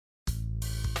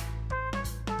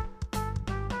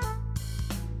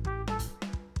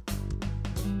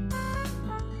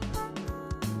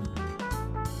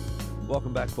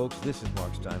Welcome back, folks. This is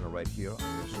Mark Steiner right here on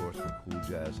your source for cool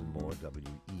jazz and more,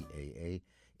 WEAA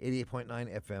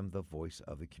 88.9 FM, the voice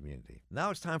of the community. Now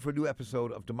it's time for a new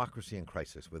episode of Democracy in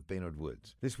Crisis with Baynard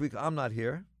Woods. This week I'm not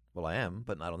here. Well, I am,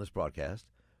 but not on this broadcast.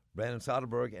 Brandon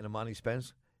Soderberg and Imani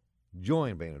Spence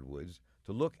join Baynard Woods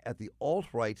to look at the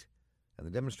alt-right and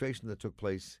the demonstration that took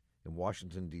place in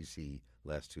Washington, D.C.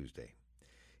 last Tuesday.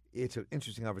 It's an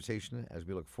interesting conversation as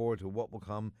we look forward to what will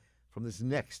come from this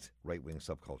next right-wing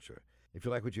subculture. If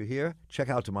you like what you hear, check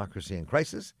out Democracy in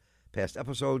Crisis, past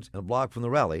episodes, and a blog from the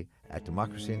rally at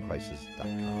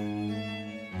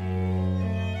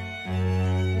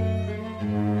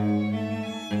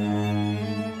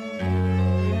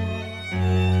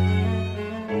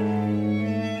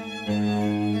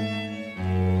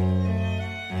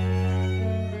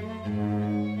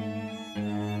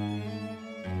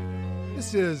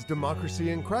This is Democracy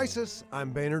in Crisis.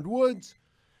 I'm Baynard Woods.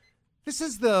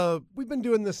 We've been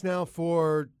doing this now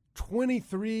for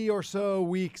 23 or so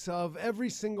weeks of every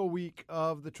single week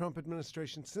of the Trump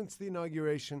administration since the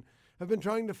inauguration. I've been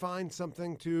trying to find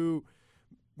something to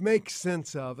make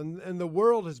sense of. And the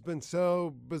world has been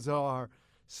so bizarre,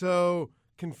 so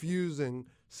confusing,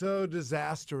 so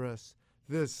disastrous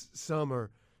this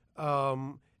summer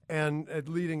and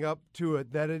leading up to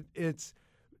it that it's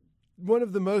one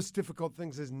of the most difficult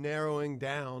things is narrowing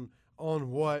down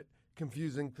on what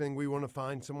confusing thing we want to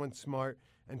find someone smart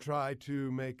and try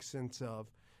to make sense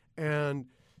of. And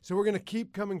so we're going to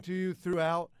keep coming to you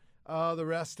throughout the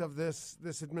rest of this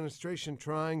administration,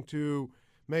 trying to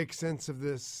make sense of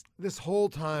this. This whole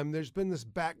time, there's been this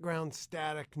background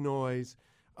static noise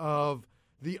of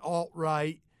the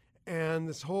alt-right and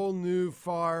this whole new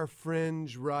far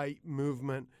fringe right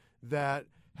movement that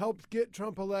helped get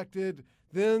Trump elected.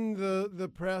 Then the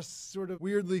press sort of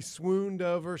weirdly swooned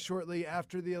over shortly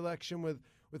after the election with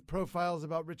profiles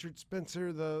about Richard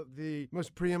Spencer, the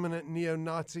most preeminent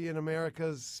neo-Nazi in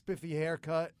America's spiffy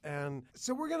haircut. And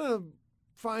so we're going to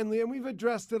finally, and we've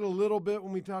addressed it a little bit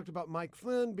when we talked about Mike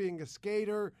Flynn being a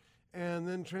skater and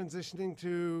then transitioning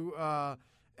to a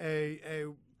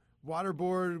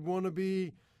waterboard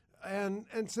wannabe.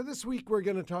 And so this week we're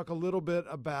going to talk a little bit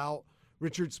about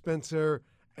Richard Spencer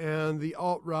and the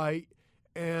alt-right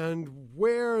and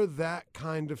where that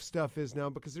kind of stuff is now,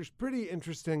 because there's pretty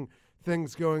interesting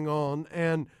things going on.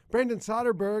 And Brandon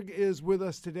Soderberg is with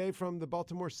us today from the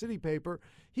Baltimore City paper.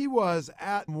 He was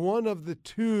at one of the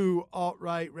two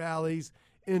alt-right rallies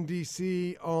in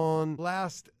D.C. on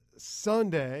last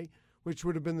Sunday, which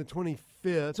would have been the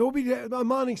 25th. So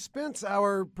Imani Spence,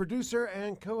 our producer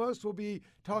and co-host, will be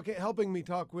helping me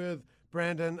talk with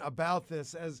Brandon about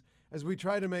this as we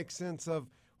try to make sense of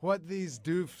what these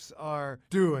doofs are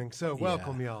doing. So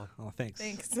welcome, y'all. Oh, thanks.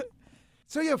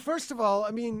 So first of all,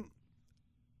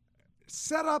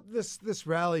 set up this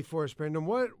rally for us, Brandon.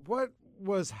 What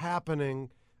was happening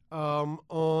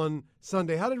on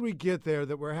Sunday? How did we get there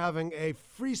that we're having a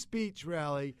free speech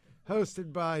rally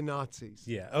hosted by Nazis?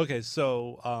 Yeah. Okay.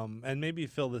 So, and maybe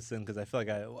fill this in because I feel like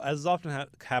as often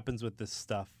happens with this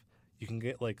stuff, you can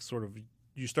get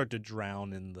you start to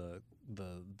drown in the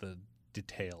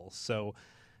details. So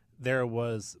there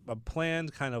was a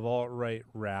planned kind of alt-right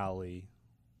rally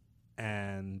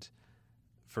and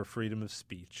for freedom of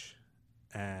speech,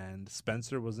 and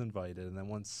Spencer was invited. And then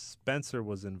once Spencer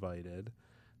was invited,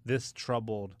 this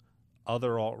troubled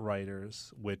other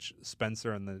alt-righters, which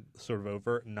Spencer and the sort of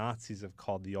overt Nazis have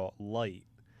called the alt-light,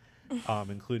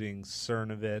 including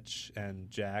Cernovich and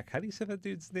Jack. How do you say that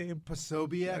dude's name?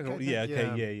 Posobiec?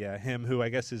 Yeah. Him, who I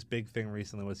guess his big thing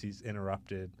recently was he's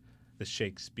interrupted the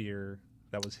Shakespeare.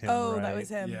 That was him, Oh, right? that was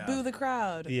him. Yeah. Boo the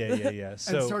crowd. Yeah.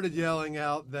 So, and started yelling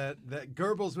out that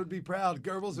Goebbels would be proud.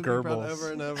 Goebbels would be proud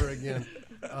over and over again.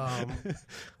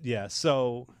 Yeah.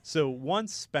 So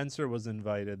once Spencer was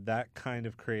invited, that kind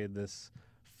of created this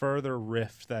further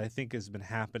rift that I think has been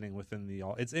happening within the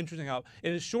alt. It's interesting how,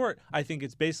 in short, I think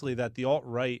it's basically that the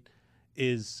alt-right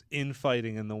is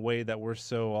infighting in the way that we're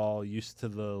so all used to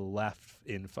the left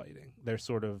infighting. They're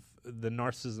sort of the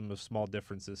narcissism of small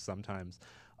differences sometimes.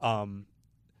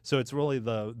 So it's really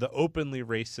the openly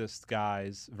racist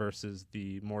guys versus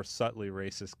the more subtly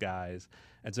racist guys.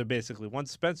 And so basically,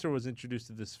 once Spencer was introduced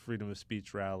to this freedom of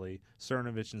speech rally,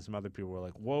 Cernovich and some other people were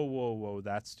like, whoa,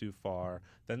 that's too far.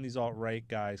 Then these alt-right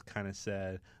guys kind of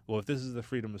said, well, if this is the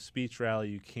freedom of speech rally,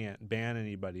 you can't ban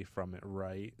anybody from it,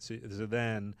 right? So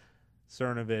then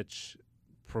Cernovich,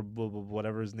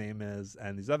 whatever his name is,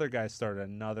 and these other guys started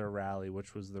another rally,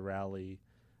 which was the rally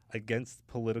against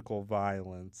political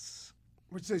violence.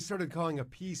 Which they started calling a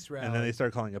peace rally. And then they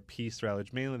started calling a peace rally,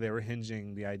 which mainly they were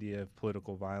hinging the idea of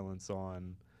political violence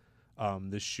on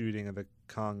the shooting of the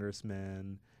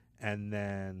congressman and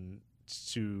then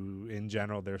in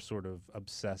general, their sort of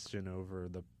obsession over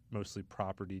the mostly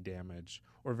property damage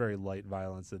or very light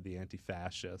violence of the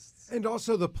anti-fascists. And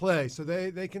also the play. So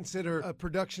they consider a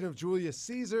production of Julius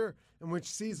Caesar in which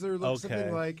Caesar looks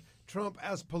something like Trump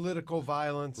as political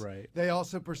violence. Right. They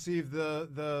also perceive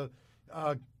the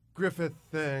Griffith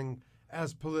thing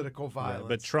as political violence. Right,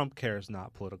 but Trump cares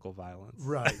not political violence.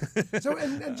 Right. So,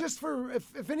 and just for,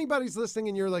 if anybody's listening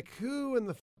and you're like, who in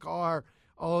the fuck are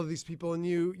all of these people, and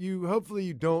you hopefully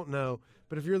you don't know,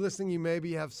 but if you're listening, you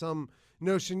maybe have some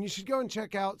notion, you should go and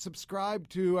subscribe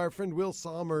to our friend Will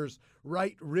Sommers'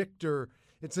 Wright Richter.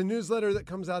 It's a newsletter that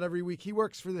comes out every week. He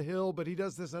works for The Hill, but he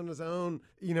does this on his own,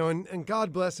 and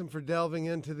God bless him for delving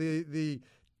into the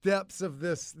depths of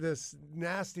this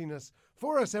nastiness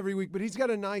for us every week. But he's got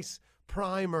a nice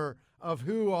primer of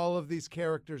who all of these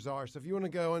characters are. So if you want to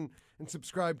go and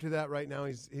subscribe to that right now,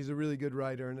 he's a really good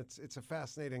writer, and it's a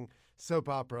fascinating soap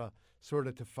opera sort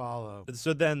of to follow.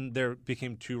 So then there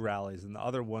became two rallies, and the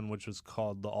other one, which was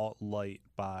called the Alt-Light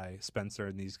by Spencer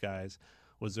and these guys,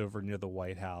 was over near the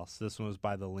White House. This one was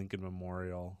by the Lincoln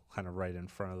Memorial, kind of right in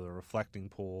front of the reflecting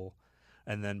pool.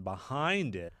 And then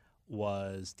behind it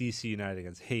was DC United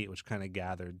Against Hate, which kind of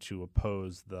gathered to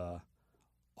oppose the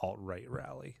alt-right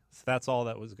rally. So that's all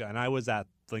that was going. And I was at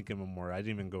Lincoln Memorial. I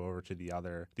didn't even go over to the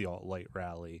alt-right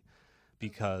rally,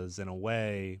 because in a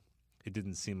way it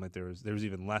didn't seem like there was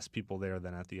even less people there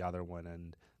than at the other one,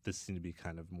 and this seemed to be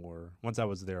kind of more, once I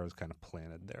was there, I was kind of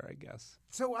planted there, I guess.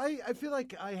 So I feel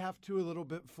like I have to a little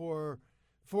bit for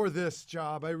this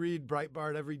job. I read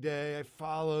Breitbart every day. I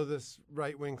follow this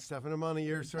right-wing stuff, and Imani,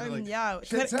 you're sort of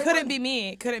couldn't be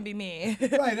me.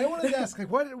 Right. I wanted to ask, like,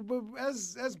 what,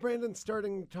 as Brandon's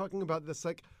talking about this,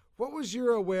 like, what was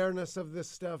your awareness of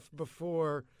this stuff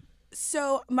before?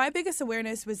 So my biggest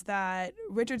awareness was that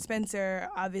Richard Spencer,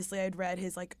 obviously I'd read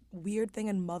his like weird thing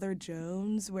in Mother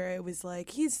Jones where it was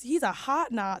like he's a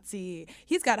hot Nazi.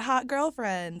 He's got hot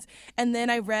girlfriends. And then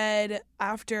I read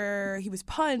after he was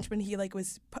punched when he like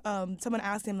was someone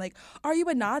asked him like, "Are you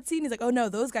a Nazi?" And he's like, "Oh no,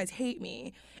 those guys hate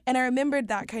me." And I remembered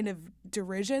that kind of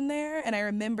derision there, and I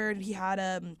remembered he had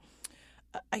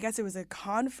I guess it was a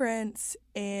conference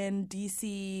in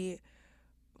DC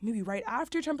maybe right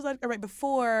after Trump was elected, or right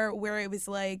before, where it was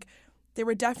like they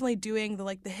were definitely doing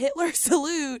the Hitler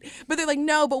salute, but they're like,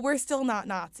 no, but we're still not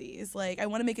Nazis. Like, I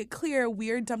want to make it clear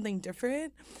we're something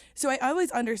different. So I always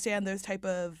understand those type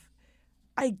of,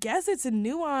 I guess it's a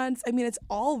nuance. I mean, it's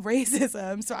all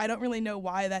racism, so I don't really know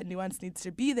why that nuance needs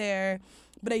to be there.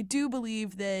 But I do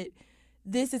believe that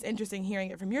this is interesting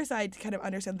hearing it from your side to kind of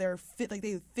understand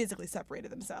they physically separated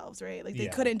themselves, right? Like they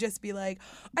couldn't just be like,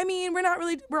 I mean,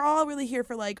 we're all really here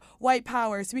for like white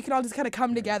power, so we can all just kind of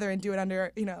come together and do it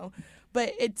under,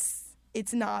 but it's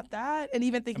not that. And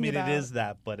even thinking about, it is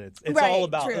that, but it's right, all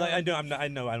about, true. like, I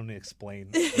know I don't need to explain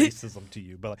racism to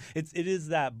you, but like, it is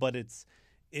that, but it's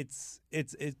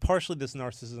partially this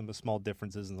narcissism of small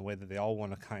differences in the way that they all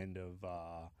want to kind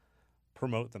of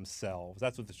promote themselves.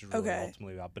 That's what this is really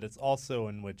ultimately about. But it's also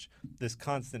in which this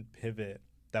constant pivot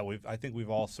that I think we've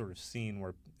all sort of seen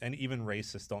where, and even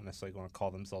racists don't necessarily want to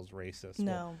call themselves racist.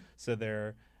 No.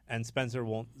 And Spencer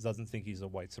doesn't think he's a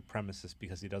white supremacist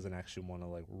because he doesn't actually want to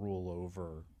like rule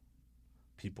over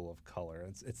people of color.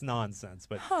 It's nonsense.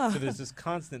 But so there's this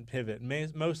constant pivot,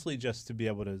 mostly just to be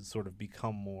able to sort of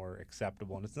become more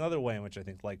acceptable. And it's another way in which I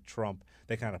think, like Trump,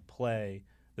 they kind of play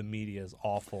the media's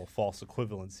awful false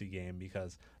equivalency game,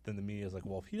 because then the media is like,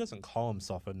 well, if he doesn't call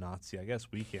himself a Nazi, I guess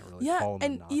we can't really call him a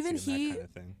Nazi, even that kind of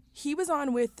thing. He was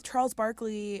on with Charles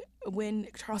Barkley when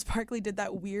Charles Barkley did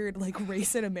that weird like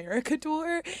Race in America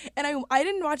tour, and I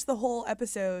didn't watch the whole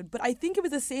episode, but I think it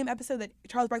was the same episode that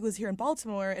Charles Barkley was here in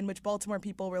Baltimore, in which Baltimore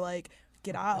people were like,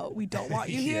 get out, we don't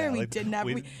want you here.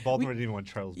 Baltimore didn't even want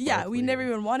Charles Barkley. Yeah, we never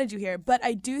even wanted you here. But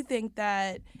I do think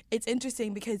that it's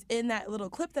interesting because in that little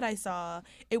clip that I saw,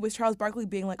 it was Charles Barkley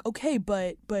being like, okay,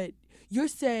 but you're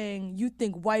saying you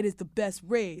think white is the best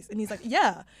race. And he's like,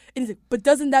 yeah. And he's like, but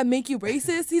doesn't that make you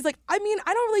racist? He's like, I mean,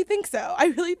 I don't really think so. I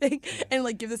really think, and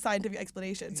like gives a scientific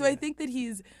explanation. So I think that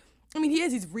he's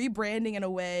rebranding in a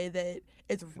way that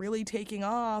it's really taking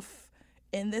off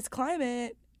in this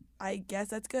climate. I guess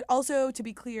that's good. Also, to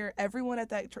be clear, everyone at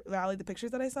that rally, the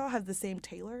pictures that I saw, have the same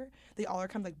tailor. They all are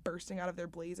kind of like bursting out of their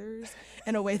blazers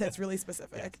in a way that's really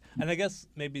specific. Yes. And I guess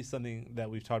maybe something that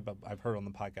we've talked about, I've heard on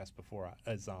the podcast before,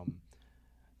 is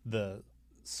the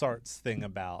Sartre's thing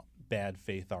about bad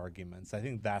faith arguments. I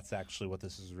think that's actually what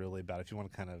this is really about. If you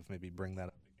want to kind of maybe bring that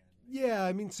up again. Yeah,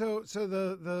 I mean, so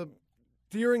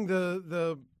during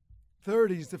the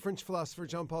 30s, the French philosopher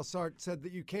Jean-Paul Sartre said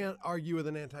that you can't argue with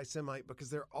an anti-Semite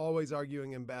because they're always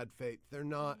arguing in bad faith. They're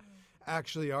not,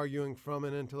 actually arguing from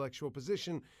an intellectual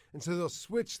position. And so they'll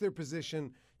switch their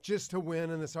position just to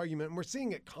win in this argument. And we're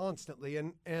seeing it constantly.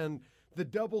 And the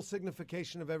double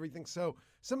signification of everything. So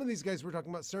some of these guys we're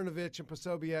talking about, Cernovich and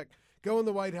Posobiec, go in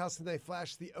the White House and they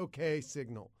flash the OK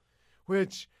signal,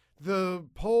 which the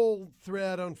poll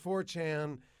thread on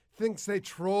 4chan thinks they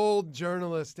trolled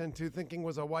journalists into thinking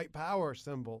was a white power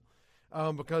symbol,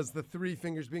 because the three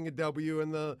fingers being a W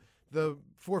and the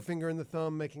forefinger and the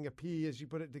thumb making a P as you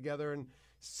put it together and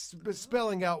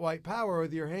spelling out white power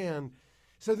with your hand.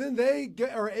 So then they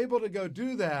are able to go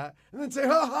do that and then say,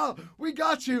 ha ha, we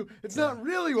got you. It's not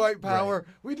really white power.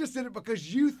 Right. We just did it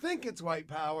because you think it's white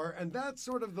power. And that's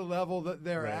sort of the level that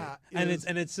they're at. And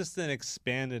it's just an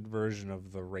expanded version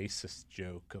of the racist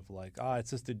joke of like, it's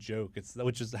just a joke. Has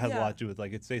a lot to do with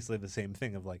like, it's basically the same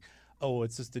thing of like, oh,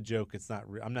 it's just a joke. It's not.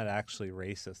 I'm not actually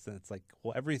racist. And it's like,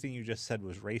 well, everything you just said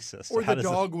was racist. Or the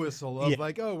dog whistle of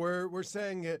like, oh, we're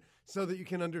saying it so that you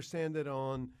can understand it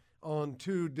on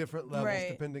two different levels, right,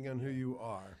 depending on who you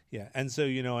are. Yeah, and so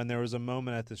and there was a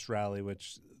moment at this rally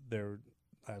which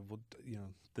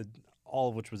all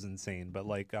of which was insane, but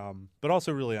but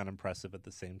also really unimpressive at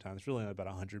the same time. It's really about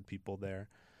 100 people there,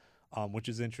 which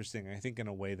is interesting. I think in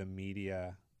a way the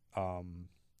media,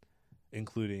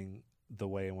 including the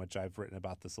way in which I've written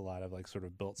about this a lot, have like sort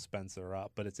of built Spencer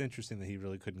up. But it's interesting that he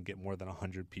really couldn't get more than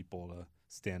 100 people to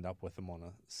stand up with him on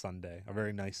a Sunday, a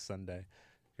very nice Sunday.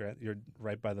 You're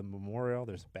right by the memorial.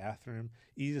 There's a bathroom.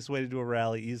 Easiest way to do a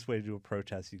rally, easiest way to do a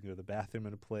protest. You can go to the bathroom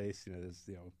in a place. It's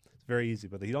very easy.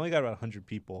 But he only got about 100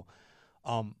 people.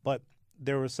 But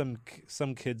there were some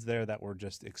kids there that were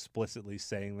just explicitly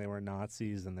saying they were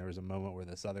Nazis. And there was a moment where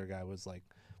this other guy was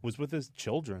with his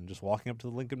children, just walking up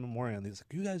to the Lincoln Memorial. And he's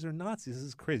like, "You guys are Nazis. This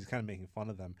is crazy." He's kind of making fun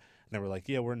of them. And they were like,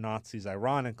 "Yeah, we're Nazis."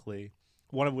 Ironically,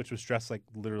 one of which was dressed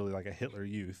literally like a Hitler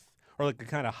Youth. Or like a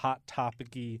kind of hot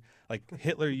topic-y, like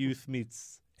Hitler Youth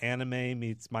meets anime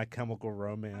meets My Chemical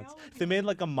Romance. If they made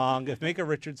like a manga, if they make a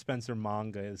Richard Spencer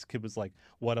manga, his kid was like,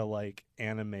 what a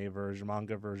anime version,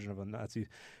 manga version of a Nazi.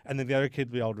 And then the other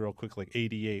kid we all real quick,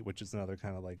 88, which is another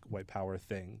kind of white power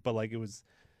thing. But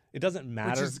it doesn't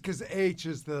matter. Which is because H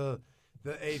is the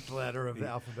eighth letter of the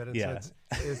alphabet. And so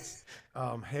it's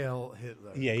Hail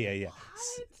Hitler. Yeah.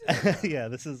 Yeah,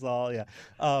 this is all,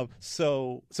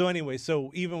 So anyway,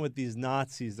 so even with these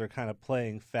Nazis, they're kind of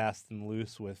playing fast and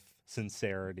loose with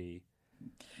sincerity.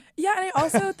 Yeah, and I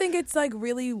also think it's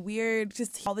really weird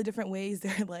just all the different ways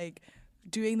they're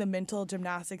doing the mental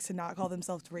gymnastics to not call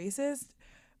themselves racist,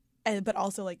 but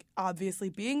also obviously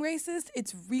being racist.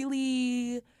 It's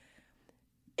really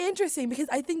interesting because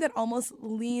I think that almost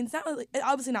leans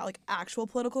obviously not actual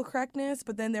political correctness,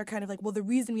 but then they're kind of well, the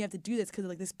reason we have to do this because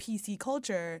of this PC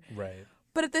culture, right?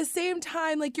 But at the same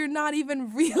time, you're not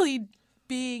even really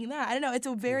being that. I don't know. It's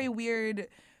a very weird,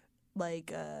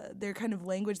 their kind of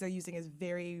language they're using is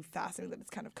very fascinating that it's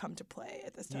kind of come to play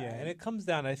at this time. Yeah, and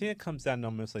I think it comes down to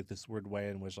almost this weird way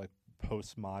in which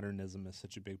postmodernism is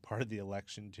such a big part of the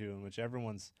election too, in which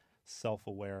everyone's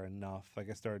self-aware enough. I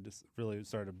started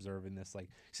observing this. You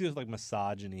see there's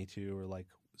misogyny too, or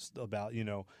about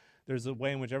there's a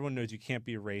way in which everyone knows you can't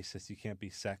be racist, you can't be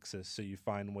sexist, so you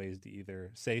find ways to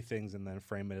either say things and then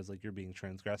frame it as you're being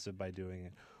transgressive by doing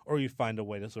it, or you find a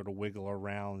way to sort of wiggle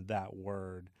around that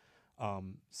word.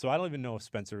 So I don't even know if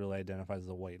Spencer really identifies as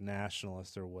a white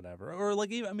nationalist or whatever, or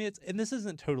and this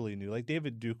isn't totally new.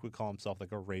 David Duke would call himself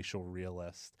a racial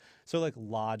realist. So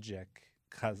logic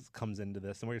comes into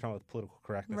this, and what you're talking about with political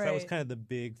correctness, right. That was kind of the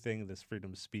big thing of this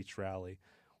freedom of speech rally,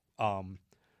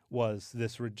 was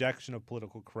this rejection of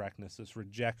political correctness, this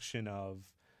rejection of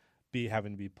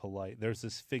having to be polite. There's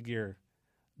this figure,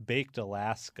 Baked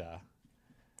Alaska.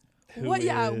 What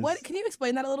can you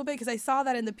explain that a little bit? Because I saw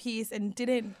that in the piece and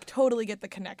didn't totally get the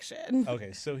connection.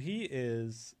 Okay, so he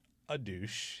is a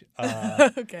douche.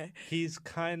 Okay. He's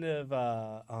kind of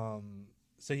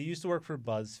so he used to work for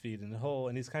BuzzFeed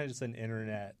and he's kind of just an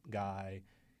internet guy.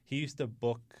 He used to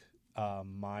book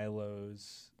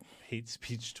Milo's hate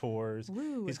speech tours.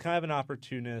 Woo. He's kind of an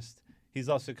opportunist. He's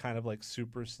also kind of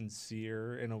super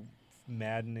sincere in a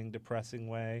maddening, depressing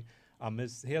way.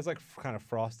 He has kind of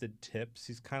frosted tips.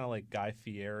 He's kind of Guy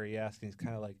Fieri-esque. He's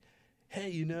kind of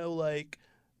hey,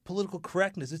 political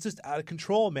correctness, it's just out of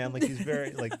control, man. He's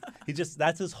very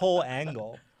that's his whole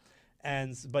angle.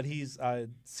 But he's a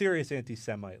serious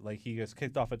anti-Semite. He gets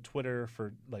kicked off of Twitter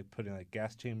for putting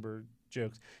gas chamber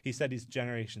jokes. He said he's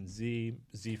Generation Z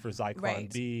for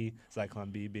Zyklon B,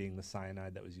 Zyklon B being the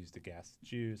cyanide that was used to gas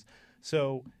Jews.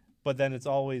 So, but then it's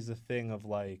always a thing of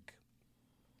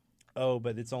oh,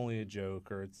 but it's only a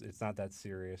joke, or it's not that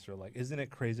serious, or isn't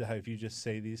it crazy how if you just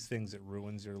say these things it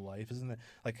ruins your life? Isn't it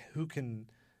who can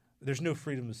there's no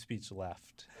freedom of speech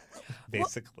left,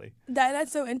 basically. Well,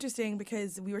 that's so interesting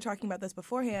because we were talking about this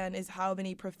beforehand, is how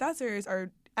many professors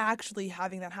are actually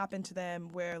having that happen to them,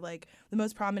 where like the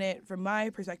most prominent from my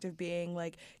perspective being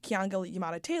like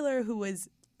Keeanga Taylor, who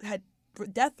had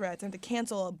death threats and had to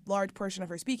cancel a large portion of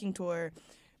her speaking tour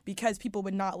because people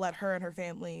would not let her and her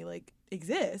family like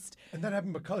exist. And that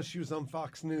happened because she was on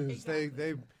Fox News.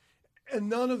 Exactly. And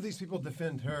none of these people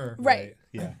defend her. Right.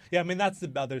 Yeah. Yeah. I mean, that's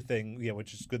the other thing. Yeah,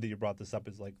 which is good that you brought this up.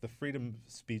 Is like the freedom of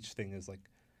speech thing is like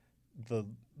the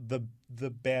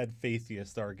bad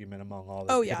faithiest argument among all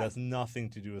this. Oh, because yeah. it has nothing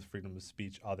to do with freedom of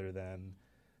speech other than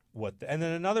and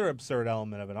then another absurd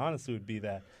element of it, honestly, would be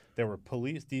that there were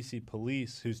DC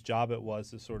police, whose job it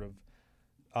was to sort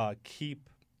of keep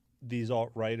these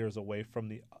alt-righters away from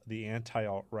the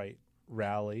anti-alt-right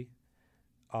rally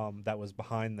that was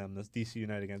behind them, this DC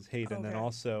Unite Against Hate. Okay. And then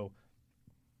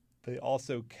they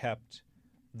also kept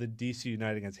the DC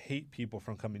Unite Against Hate people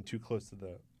from coming too close to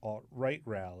the alt-right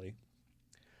rally.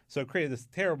 So it created this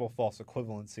terrible false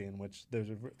equivalency in which there's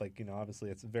obviously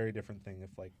it's a very different thing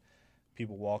if like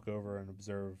people walk over and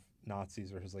observe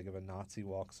Nazis versus like if a Nazi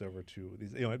walks over to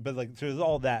these, but like there's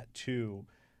all that too.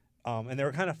 And they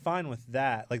were kind of fine with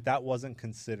that. Like that wasn't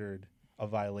considered a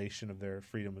violation of their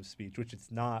freedom of speech, which it's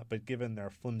not. But given their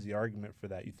flimsy argument for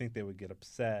that, you'd think they would get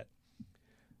upset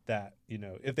that,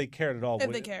 if they cared at all.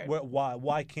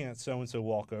 Why can't so-and-so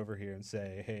walk over here and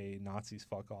say, hey, Nazis,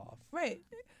 fuck off? Right.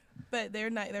 But they're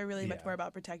not. They're really much more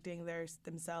about protecting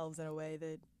themselves in a way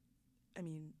that,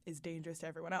 is dangerous to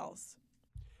everyone else.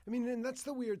 And that's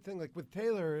the weird thing. Like with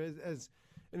Taylor, as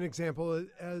an example,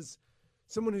 as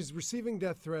someone who's receiving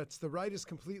death threats, the right is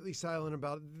completely silent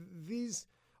about these.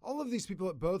 All of these people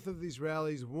at both of these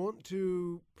rallies want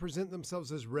to present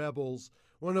themselves as rebels.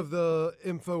 One of the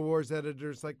InfoWars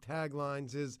editors'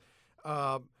 taglines is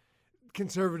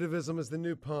conservatism is the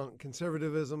new punk,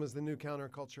 conservatism is the new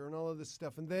counterculture, and all of this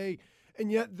stuff.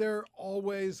 And yet they're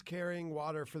always carrying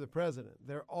water for the president.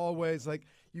 They're always like,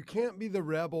 you can't be the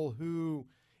rebel who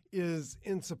is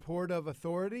in support of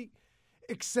authority,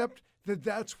 except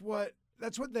that's what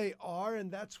they are,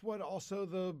 and that's what also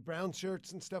the brown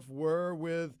shirts and stuff were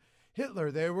with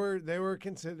Hitler. They were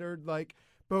considered like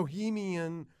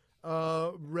bohemian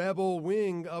rebel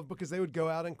wing because they would go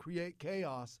out and create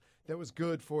chaos that was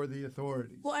good for the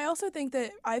authorities. Well, I also think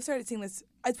that I've started seeing this.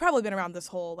 It's probably been around this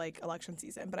whole election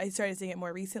season, but I started seeing it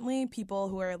more recently. People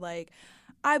who are like,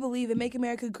 I believe in Make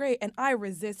America Great, and I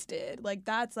resisted.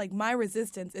 That's my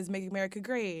resistance is Make America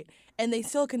Great, and they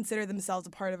still consider themselves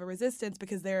a part of a resistance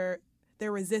because they're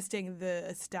resisting the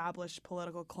established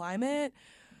political climate,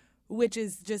 which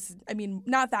is just,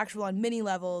 not factual on many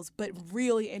levels, but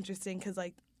really interesting because,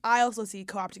 I also see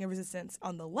co-opting of resistance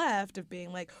on the left of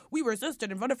being like, we resisted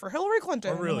and voted for Hillary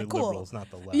Clinton. Or really cool. liberals, not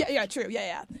the left. Yeah, true.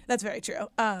 Yeah. That's very true.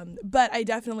 But I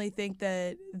definitely think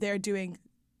that they're doing,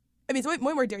 it's way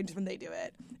more dangerous when they do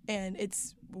it. And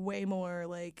it's way more,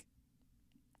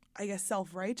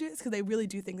 self-righteous because they really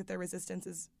do think that their resistance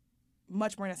is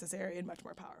much more necessary and much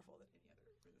more powerful than any other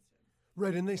resistance.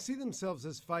 Right, and they see themselves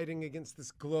as fighting against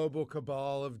this global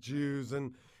cabal of Jews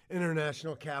and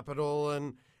international capital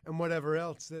and whatever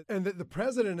else. And that the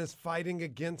president is fighting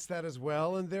against that as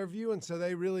well in their view. And so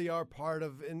they really are part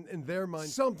of, in their mind,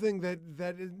 something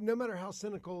that is, no matter how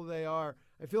cynical they are,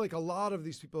 I feel like a lot of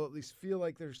these people at least feel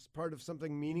like they're part of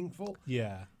something meaningful.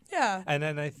 Yeah. Yeah. And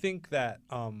then I think that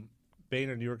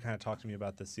Baynard, you were kind of talking to me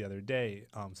about this the other day,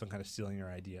 so I'm kind of stealing your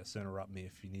idea, so interrupt me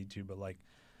if you need to. But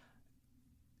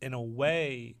in a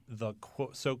way, the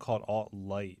so-called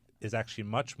alt-light is actually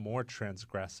much more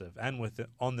transgressive and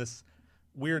on this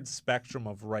weird spectrum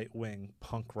of right-wing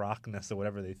punk rockness or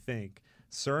whatever they think.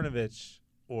 Cernovich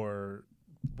or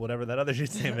whatever that other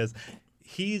dude's name is,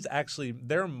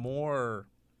 they're more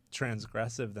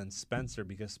transgressive than Spencer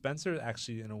because Spencer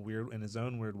actually in his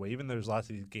own weird way, even though there's lots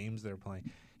of these games they're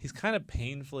playing, he's kind of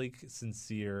painfully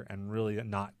sincere and really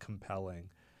not compelling.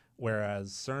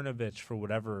 Whereas Cernovich, for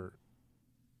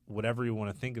whatever you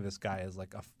want to think of this guy as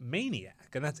like a maniac,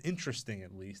 and that's interesting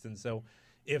at least. And so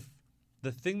if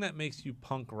the thing that makes you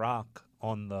punk rock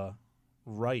on the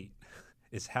right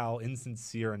is how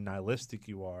insincere and nihilistic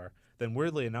you are, then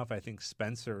weirdly enough, I think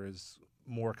Spencer is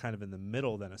more kind of in the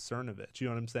middle than a Cernovich. You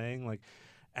know what I'm saying?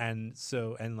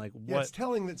 It's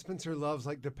telling that Spencer loves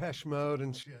Depeche Mode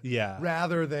and shit. Yeah.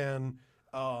 Rather than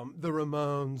the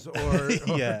Ramones or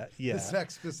the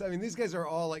Sex Pistols. These guys are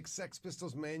all Sex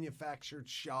Pistols manufactured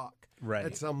shock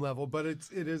at some level, but it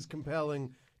is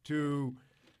compelling to.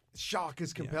 Shock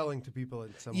is compelling to people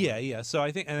in some way. Yeah. So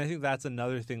I think that's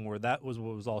another thing where that was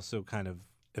what was also kind of,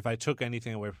 if I took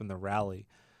anything away from the rally,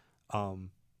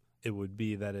 it would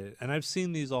be that it, and I've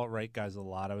seen these alt-right guys a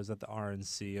lot. I was at the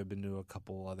RNC. I've been to a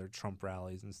couple other Trump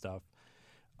rallies and stuff.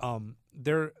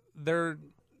 They're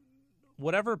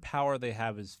whatever power they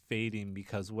have is fading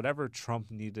because whatever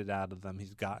Trump needed out of them,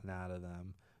 he's gotten out of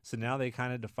them. So now they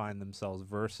kind of define themselves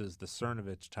versus the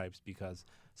Cernovich types because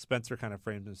Spencer kind of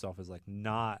frames himself as like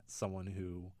not someone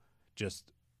who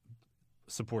just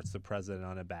supports the president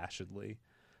unabashedly,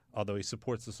 although he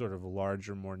supports the sort of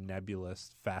larger, more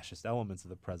nebulous fascist elements of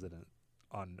the president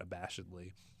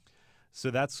unabashedly. So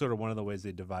that's sort of one of the ways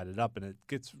they divide it up, and it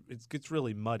gets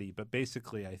really muddy. But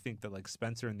basically, I think that like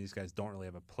Spencer and these guys don't really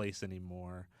have a place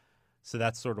anymore. So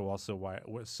that's sort of also why.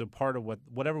 So part of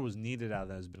whatever was needed out of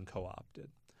that has been co-opted.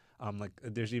 Like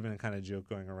there's even a kind of joke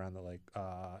going around that like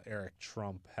Eric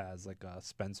Trump has like a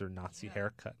Spencer Nazi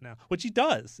haircut now, which he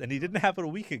does, and he didn't have it a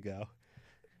week ago.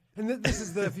 And this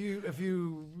is the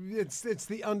it's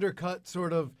the undercut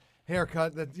sort of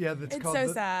haircut that's it's called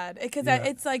so sad because Yeah.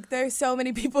 it's like there's so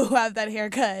many people who have that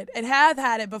haircut and have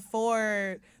had it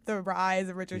before the rise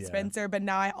of Richard Yeah. Spencer, but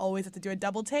now I always have to do a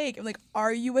double take. I'm like,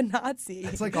 are you a Nazi?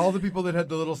 It's like all the people that had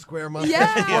the little square mustache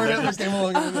Yeah. before Hitler came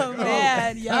along. And Oh, like,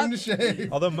 man, time yep. to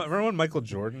shave. Although remember when Michael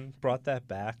Jordan brought that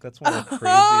back? That's one of the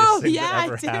craziest Oh, things yeah, that I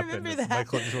ever do happened. remember is that.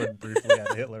 Michael Jordan briefly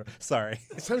had Hitler. Sorry.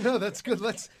 So no, that's good.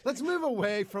 Let's move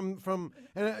away from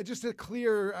and just to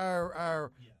clear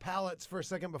our palates for a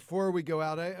second before we go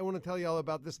out. I want to tell you all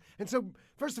about this. And so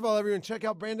first of all, everyone, check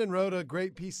out Brandon wrote a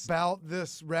great piece about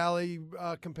this rally,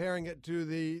 comparing it to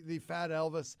the Fat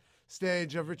Elvis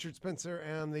stage of Richard Spencer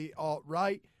and the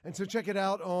alt-right. And so check it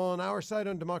out on our site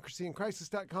on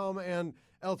democracyincrisis.com and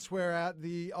elsewhere at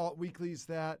the alt weeklies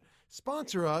that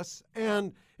sponsor us.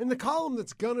 And in the column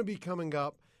that's going to be coming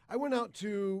up, I went out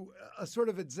to a sort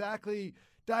of exactly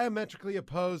diametrically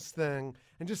opposed thing.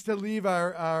 And just to leave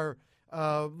our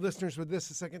listeners with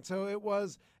this a second. So it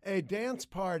was a dance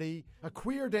party, a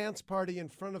queer dance party in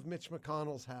front of Mitch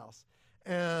McConnell's house.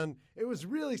 And it was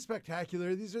really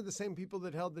spectacular. These are the same people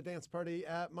that held the dance party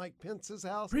at Mike Pence's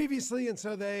house previously. And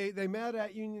so they met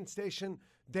at Union Station,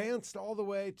 danced all the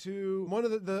way to one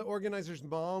of the organizers'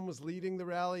 mom was leading the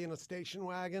rally in a station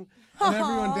wagon. And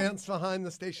everyone danced behind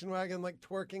the station wagon, like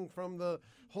twerking from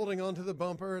holding onto the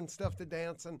bumper and stuff to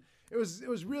dance. And it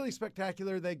was really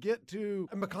spectacular. They get to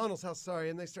McConnell's house,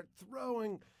 and they start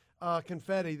throwing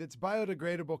confetti that's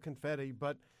biodegradable confetti.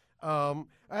 But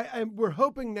we're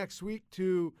hoping next week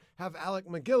to have Alec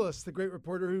McGillis, the great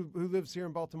reporter who lives here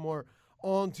in Baltimore,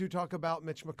 on to talk about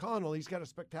Mitch McConnell. He's got a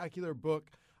spectacular book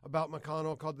about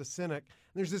McConnell called The Cynic.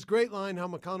 And there's this great line how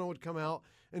McConnell would come out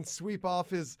and sweep off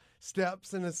his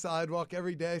steps and his sidewalk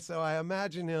every day. So I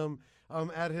imagine him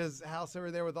at his house over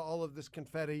there with all of this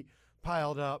confetti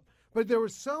piled up. But there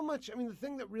was so much, the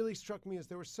thing that really struck me is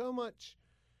there was so much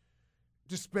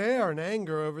despair and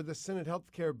anger over the Senate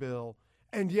healthcare bill,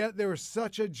 and yet there was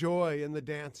such a joy in the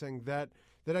dancing that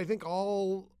I think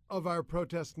all of our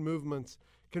protest movements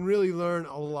can really learn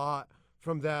a lot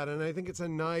from that. And I think it's a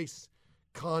nice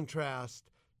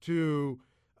contrast to,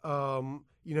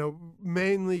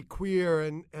 mainly queer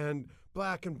and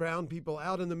black and brown people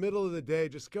out in the middle of the day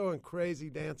just going crazy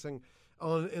dancing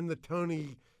in the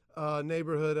Tony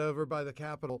neighborhood over by the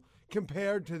Capitol,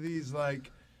 compared to these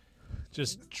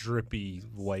just drippy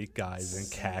white guys in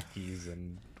khakis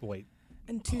and white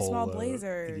And two polo. small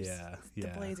blazers. Yeah. The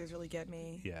blazers really get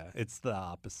me. Yeah, it's the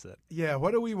opposite. Yeah,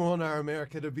 what do we want our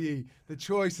America to be? The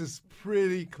choice is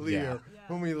pretty clear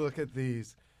when we look at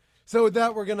these. So with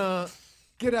that, we're going to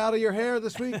get out of your hair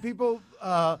this week, people.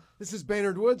 This is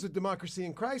Baynard Woods with Democracy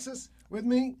in Crisis. With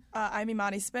me, I'm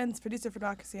Imani Spence, producer for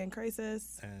Democracy in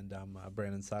Crisis. And I'm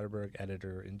Brandon Soderberg,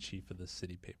 editor-in-chief of the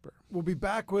City Paper. we'll be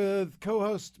back with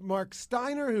co-host Mark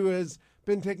Steiner, who has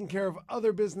been taking care of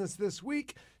other business this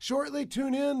week. Shortly,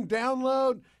 tune in,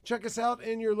 download, check us out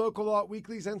in your local alt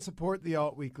weeklies, and support the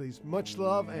alt weeklies. Much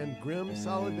love and grim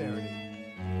solidarity.